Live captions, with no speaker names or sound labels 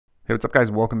Hey, what's up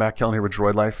guys? Welcome back. Kellen here with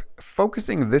Droid Life.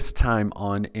 Focusing this time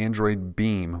on Android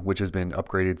Beam, which has been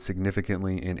upgraded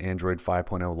significantly in Android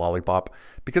 5.0 Lollipop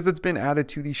because it's been added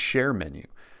to the share menu.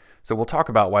 So we'll talk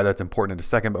about why that's important in a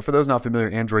second, but for those not familiar,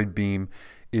 Android Beam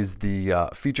is the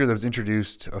feature that was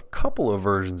introduced a couple of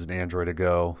versions in Android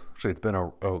ago. Actually, it's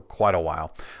been quite a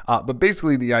while. But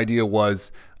basically the idea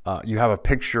was you have a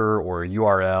picture or a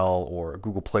URL or a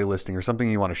Google Play listing or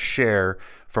something you want to share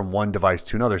from one device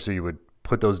to another. So you would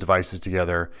put those devices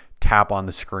together, tap on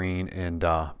the screen, and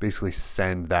basically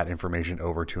send that information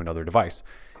over to another device.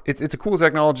 It's a cool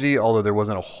technology, although there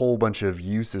wasn't a whole bunch of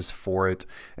uses for it.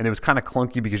 And it was kind of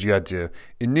clunky because you had to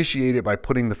initiate it by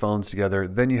putting the phones together.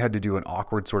 Then you had to do an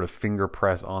awkward sort of finger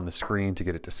press on the screen to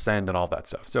get it to send and all that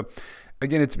stuff. So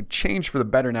again, it's changed for the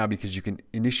better now because you can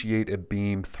initiate a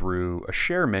beam through a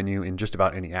share menu in just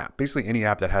about any app. Basically any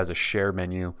app that has a share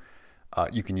menu,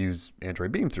 you can use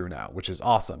Android Beam through now, which is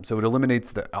awesome. So it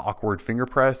eliminates the awkward finger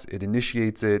press. It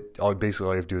initiates it. Basically,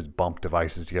 all you have to do is bump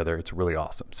devices together. It's really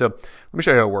awesome. So let me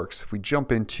show you how it works. If we jump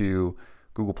into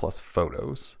Google Plus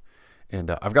Photos,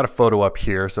 and I've got a photo up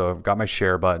here, so I've got my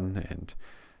share button and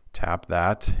tap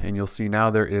that, and you'll see now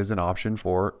there is an option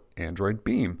for Android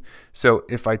Beam. So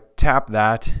if I tap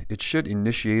that, it should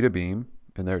initiate a beam,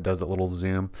 and there it does a little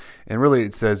zoom. And really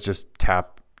it says just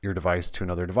tap your device to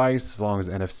another device as long as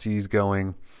NFC is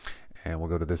going. And we'll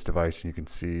go to this device and you can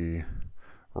see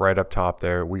right up top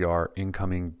there we are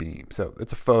incoming beam. So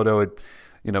it's a photo.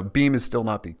 Beam is still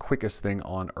not the quickest thing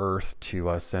on earth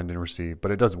to send and receive, but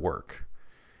it does work.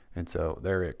 And so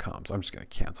there it comes. I'm just going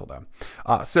to cancel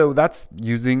that. So that's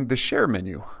using the share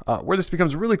menu. Where this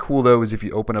becomes really cool though is if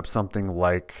you open up something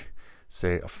like,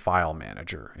 say, a file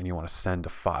manager and you want to send a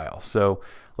file. So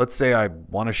let's say I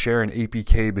want to share an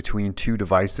APK between two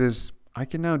devices. I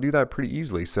can now do that pretty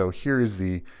easily. So here is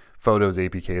the Photos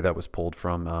APK that was pulled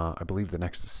from, I believe, the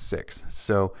Nexus 6.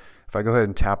 So if I go ahead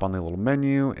and tap on the little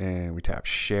menu and we tap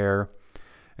share,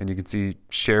 and you can see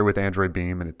share with Android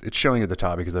Beam, and it's showing at the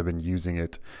top because I've been using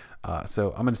it.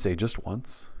 So I'm going to say just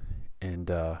once and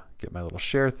get my little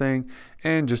share thing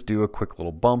and just do a quick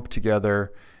little bump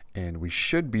together. And we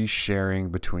should be sharing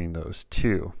between those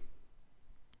two.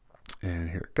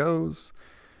 And here it goes.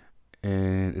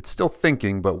 And it's still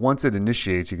thinking, but once it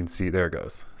initiates, you can see there it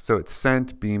goes. So it's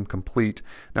sent, beam complete.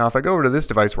 Now, if I go over to this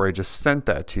device where I just sent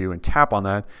that to and tap on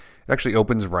that, it actually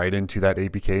opens right into that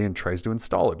APK and tries to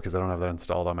install it because I don't have that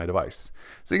installed on my device.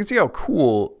 So you can see how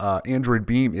cool Android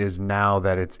Beam is now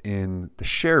that it's in the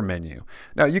share menu.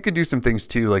 Now, you could do some things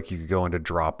too, like you could go into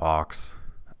Dropbox.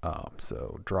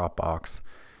 So Dropbox.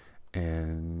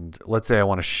 And let's say I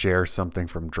want to share something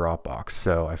from Dropbox.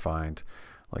 So I find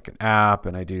like an app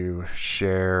and I do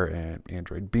share and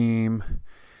Android Beam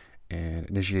and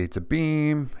initiates a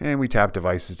beam and we tap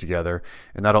devices together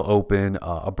and that'll open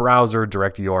a browser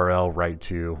direct URL right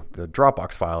to the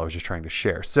Dropbox file I was just trying to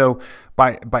share. So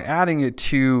by adding it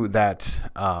to that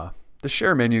the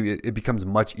share menu, it becomes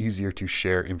much easier to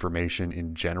share information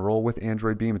in general with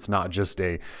Android Beam. It's not just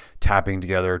a tapping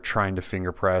together, trying to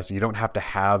finger press. You don't have to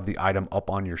have the item up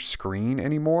on your screen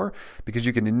anymore because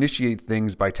you can initiate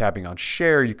things by tapping on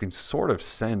share. You can sort of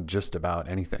send just about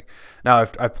anything. Now,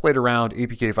 I've played around,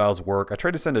 APK files work. I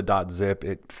tried to send a .zip,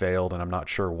 it failed, and I'm not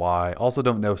sure why. Also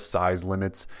don't know size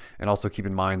limits, and also keep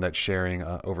in mind that sharing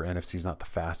over NFC is not the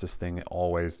fastest thing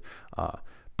always.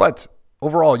 But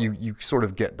overall, you sort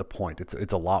of get the point.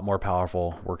 It's a lot more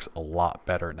powerful, works a lot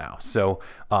better now. So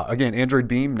again, Android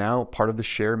Beam now part of the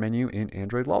share menu in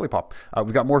Android Lollipop.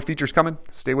 We've got more features coming.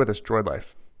 Stay with us, Droid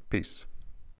Life. Peace.